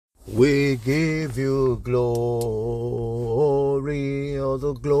We give you glory, all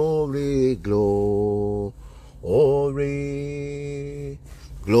the glory, glory,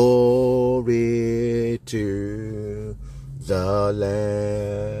 glory to the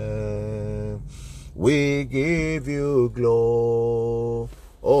Lamb. We give you glory,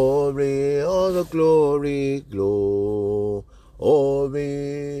 all the glory, glory,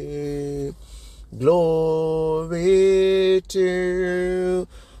 glory to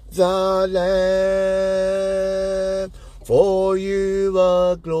the Lamb, for you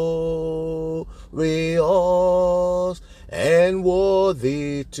are glorious and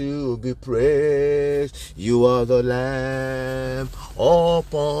worthy to be praised. You are the Lamb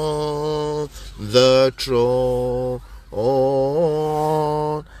upon the throne,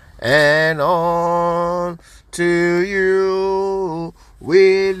 and on to you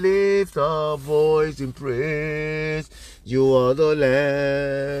we lift our voice in praise. You are the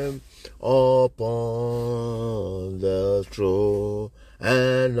Lamb upon the throne,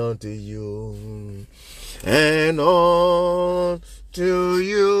 and unto you, and on to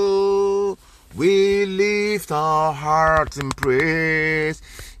you we lift our hearts in praise.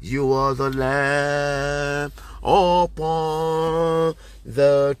 You are the Lamb upon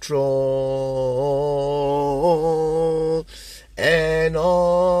the throne, and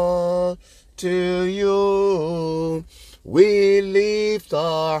on to you we lift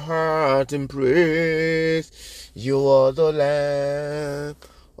our heart in praise. You are the Lamb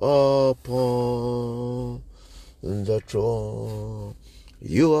upon the throne.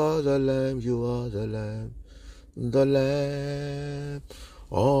 You are the Lamb, you are the Lamb, the Lamb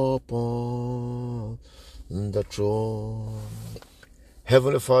upon the throne.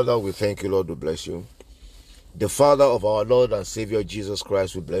 Heavenly Father, we thank you, Lord, we bless you. The Father of our Lord and Savior Jesus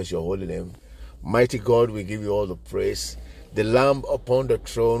Christ, we bless your holy name. Mighty God, we give you all the praise. The Lamb upon the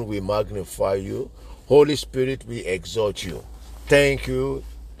throne, we magnify you. Holy Spirit, we exalt you. Thank you,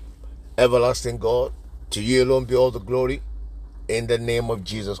 everlasting God. To you alone be all the glory, in the name of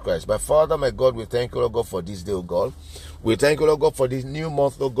Jesus Christ. My Father, my God, we thank you, Lord God, for this day, O God. We thank you, Lord God, for this new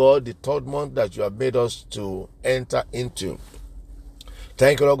month, O God, the third month that you have made us to enter into.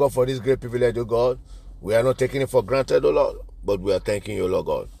 Thank you, Lord God, for this great privilege, O God. We are not taking it for granted, O Lord, but we are thanking you, Lord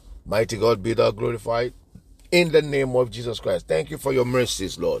God. Mighty God, be thou glorified in the name of Jesus Christ. Thank you for your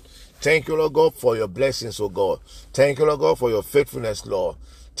mercies, Lord. Thank you, Lord God, for your blessings, O God. Thank you, Lord God, for your faithfulness, Lord.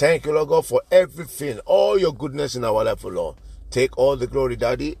 Thank you, Lord God, for everything, all your goodness in our life, O Lord. Take all the glory,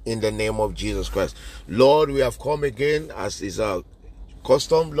 Daddy, in the name of Jesus Christ. Lord, we have come again, as is our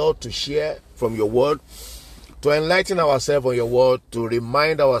custom, Lord, to share from your word, to enlighten ourselves on your word, to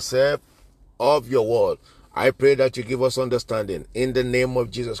remind ourselves of your word. I pray that you give us understanding in the name of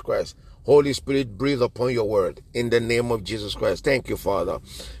Jesus Christ. Holy Spirit, breathe upon your word in the name of Jesus Christ. Thank you, Father,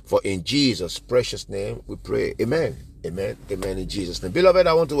 for in Jesus' precious name we pray. Amen. Amen. Amen. In Jesus' name. Beloved,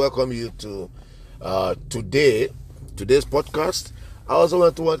 I want to welcome you to today's podcast. I also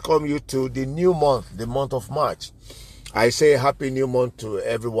want to welcome you to the new month, the month of March. I say happy new month to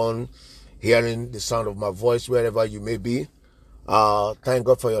everyone hearing the sound of my voice wherever you may be. Thank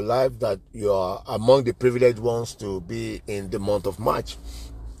God for your life, that you are among the privileged ones to be in the month of March.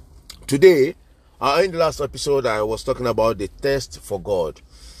 Today, in the last episode, I was talking about the test for God.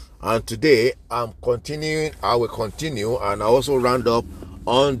 And today, I will continue, and I also round up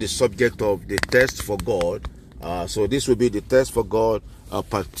on the subject of the test for God. So this will be the test for God,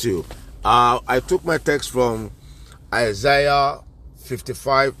 part 2. I took my text from Isaiah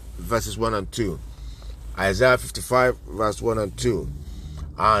 55, verses 1 and 2. Isaiah 55, verse 1 and 2.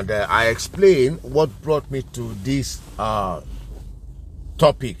 And I explain what brought me to this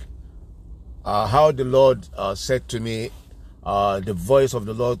topic. How the Lord said to me, the voice of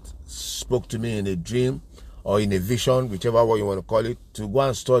the Lord spoke to me in a dream or in a vision, whichever way you want to call it, to go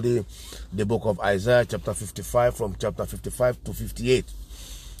and study the book of Isaiah chapter 55 from chapter 55 to 58,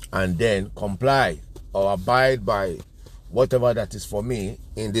 and then comply or abide by whatever that is for me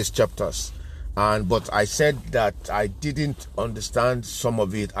in these chapters. But I said that I didn't understand some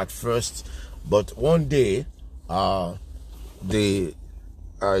of it at first, but one day the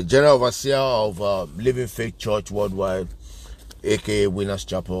General Overseer of Living Faith Church Worldwide, aka Winners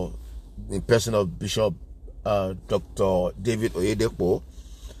Chapel, in person of Bishop Dr. David Oyedepo,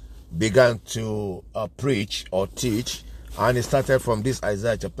 began to preach or teach, and he started from this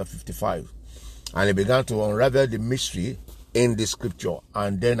Isaiah chapter 55, and he began to unravel the mystery in the scripture,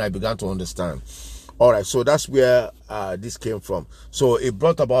 and then I began to understand. All right, so that's where this came from. So it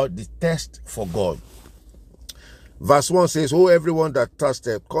brought about the test for God. Verse 1 says, "O everyone that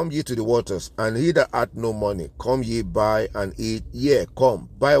thirsteth, come ye to the waters, and he that hath no money, come ye buy and eat. Yea, come,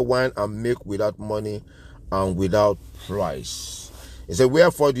 buy wine and milk without money and without price." He said,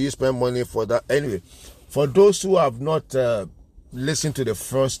 "Wherefore do you spend money for that?" Anyway, for those who have not listened to the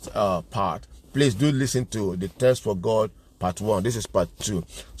first part, please do listen to the Thirst for God part 1. This is part 2,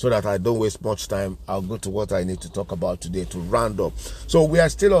 so that I don't waste much time. I'll go to what I need to talk about today to round up. So we are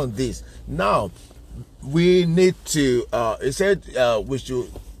still on this. Now, we need to, he said we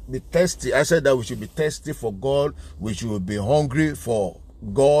should be thirsty. I said that we should be thirsty for God. We should be hungry for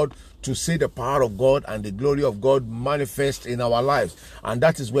God, to see the power of God and the glory of God manifest in our lives. And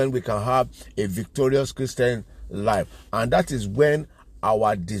that is when we can have a victorious Christian life. And that is when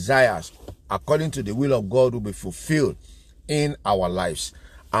our desires, according to the will of God, will be fulfilled in our lives.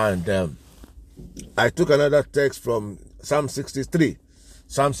 And I took another text from Psalm 63.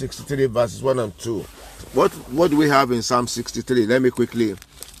 Psalm 63 verses 1 and 2. What do we have in Psalm 63? Let me quickly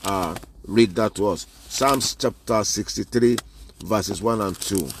read that to us. Psalms chapter 63 verses 1 and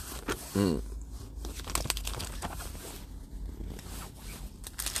 2.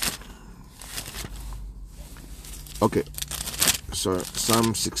 Okay. So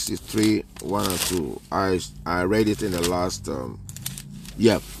Psalm 63 1 and 2. I read it in the last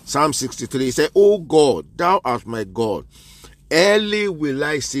Psalm 63. It said, "O God, thou art my God. Early will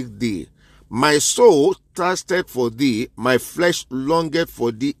I seek thee. My soul thirsteth for thee, my flesh longeth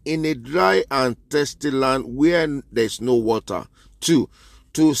for thee in a dry and thirsty land where there is no water. 2.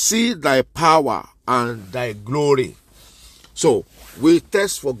 To see thy power and thy glory." So we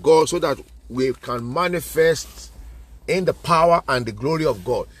thirst for God so that we can manifest in the power and the glory of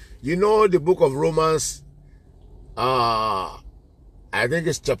God. You know, the book of Romans, I think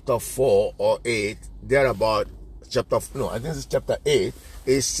it's chapter 4 or 8, thereabout. I think it's chapter 8.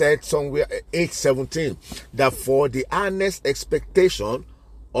 It said somewhere, 8:17, that for the earnest expectation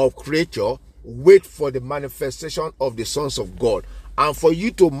of creature wait for the manifestation of the sons of God. And for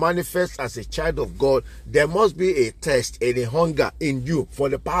you to manifest as a child of God, there must be a thirst and a hunger in you for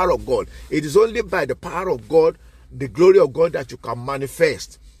the power of God. It is only by the power of God, the glory of God, that you can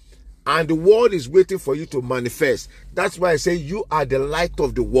manifest. And the world is waiting for you to manifest. That's why I say you are the light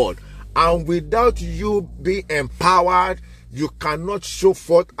of the world. And without you being empowered, you cannot show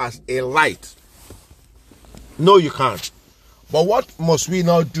forth as a light. No, you can't. But what must we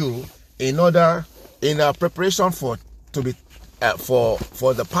now do in our preparation for the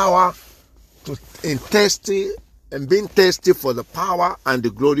power being thirsty for the power and the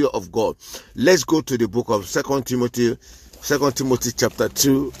glory of God? Let's go to the book of 2 Timothy chapter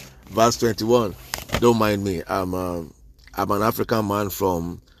 2 verse 21. Don't mind me. I'm an African man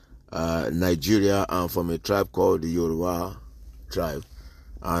from Nigeria, and from a tribe called the Yoruba tribe.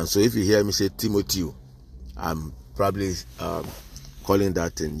 And so if you hear me say Timothy, I'm probably calling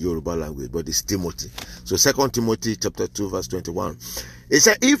that in Yoruba language, but it's Timothy. So 2 Timothy chapter 2 verse 21. It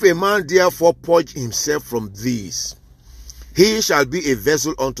said, "If a man therefore purge himself from these, he shall be a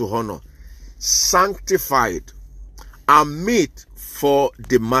vessel unto honor, sanctified and meet for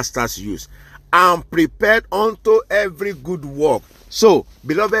the master's use, and prepared unto every good work." So,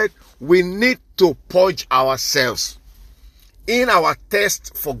 beloved, we need to purge ourselves. In our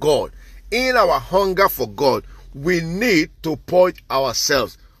thirst for God, in our hunger for God, we need to purge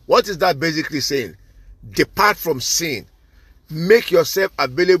ourselves. What is that basically saying? Depart from sin. Make yourself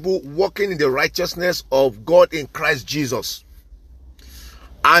available, walking in the righteousness of God in Christ Jesus.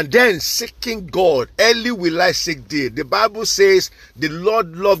 And then seeking God. Early will I seek thee. The Bible says the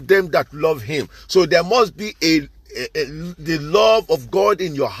Lord loved them that love him. So there must be the love of God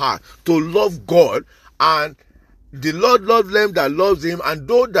in your heart, to love God. And the Lord loves them that loves him, and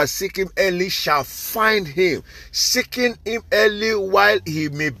those that seek him early shall find him. Seeking him early while he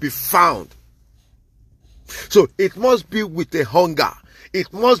may be found. So it must be with a hunger.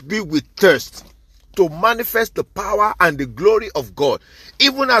 It must be with thirst to manifest the power and the glory of God,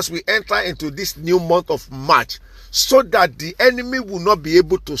 even as we enter into this new month of March, so that the enemy will not be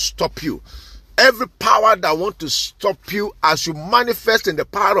able to stop you. Every power that wants to stop you as you manifest in the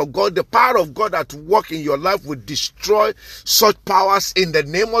power of God, the power of God at work in your life will destroy such powers in the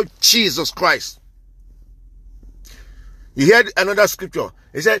name of Jesus Christ. You heard another scripture.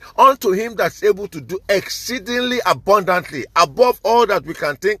 He said, "Unto him that's able to do exceedingly abundantly, above all that we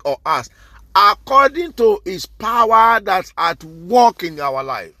can think or ask, according to his power that's at work in our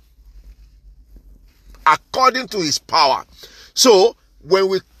life." According to his power. So, when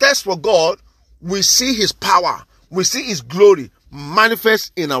we thirst for God, we see his power, we see his glory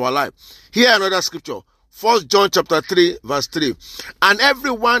manifest in our life. Here another scripture, 1 John chapter 3 verse 3. "And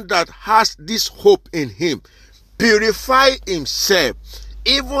everyone that has this hope in him purify himself,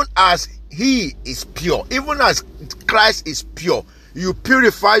 even as he is pure, even as Christ is pure. You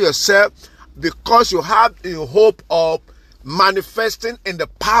purify yourself because you have a hope of manifesting in the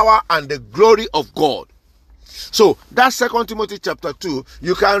power and the glory of God. So that's 2 Timothy chapter 2.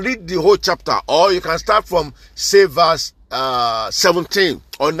 You can read the whole chapter, or you can start from, say, verse 17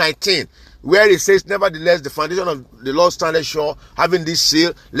 or 19, where it says, nevertheless, the foundation of the Lord standeth sure, having this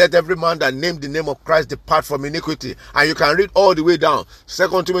seal, let every man that name the name of Christ depart from iniquity. And you can read all the way down,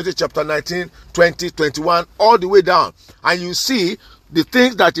 2 Timothy chapter 19, 20, 21, all the way down. And you see the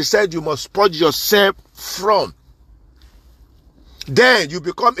things that he said you must purge yourself from. Then you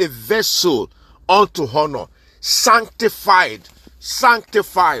become a vessel unto honor, sanctified.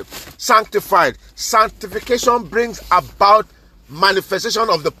 Sanctification brings about manifestation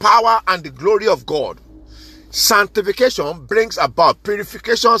of the power and the glory of God. Sanctification brings about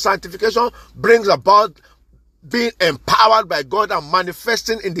purification. Sanctification brings about being empowered by God and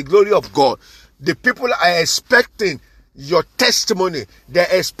manifesting in the glory of God. The people are expecting your testimony. They're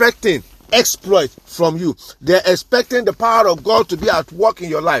expecting exploit from you. They're expecting the power of God to be at work in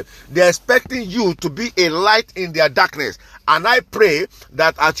your life. They're expecting you to be a light in their darkness. And I pray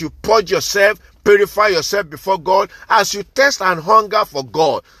that as you purge yourself, purify yourself before God, as you test and hunger for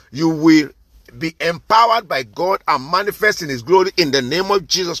God, you will be empowered by God and manifest in his glory in the name of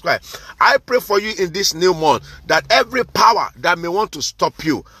Jesus Christ. I pray for you in this new month that every power that may want to stop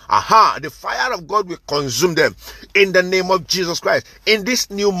you, the fire of God will consume them in the name of Jesus Christ. In this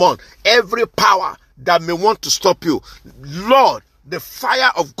new month, every power that may want to stop you, Lord, the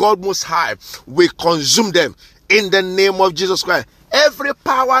fire of God Most High will consume them in the name of Jesus Christ. Every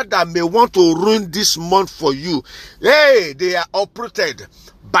power that may want to ruin this month for you, they are uprooted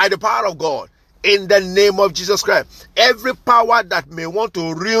by the power of God in the name of Jesus Christ. Every power that may want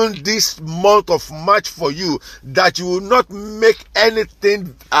to ruin this month of March for you, that you will not make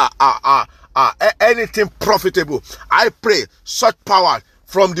anything anything profitable, I pray such power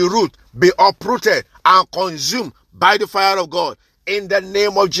from the root be uprooted and consumed by the fire of God in the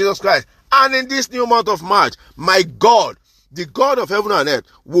name of Jesus Christ. And in this new month of March, my God, the God of heaven and earth,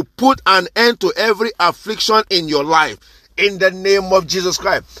 will put an end to every affliction in your life in the name of Jesus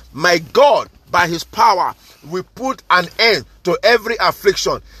Christ. My God, by his power, will put an end to every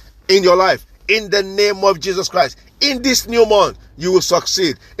affliction in your life in the name of Jesus Christ. In this new month, you will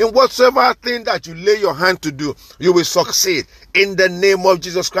succeed. In whatsoever thing that you lay your hand to do, you will succeed in the name of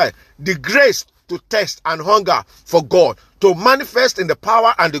Jesus Christ. The grace to test and hunger for God, to manifest in the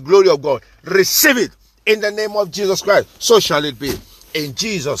power and the glory of God, receive it in the name of Jesus Christ. So shall it be. In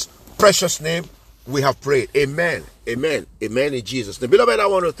Jesus' precious name, we have prayed. Amen. Amen. Amen in Jesus' name. Beloved, I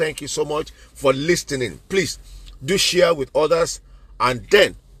want to thank you so much for listening. Please do share with others, and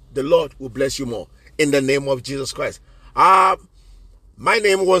then the Lord will bless you more in the name of Jesus Christ. My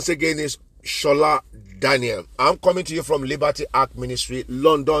name once again is Shola Daniel. I'm coming to you from Liberty Ark Ministry,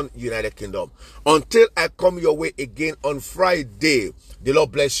 London, United Kingdom. Until I come your way again on Friday, the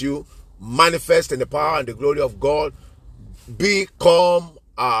Lord bless you. Manifest in the power and the glory of God. Become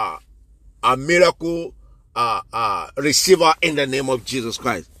a miracle receiver in the name of Jesus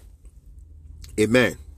Christ. Amen.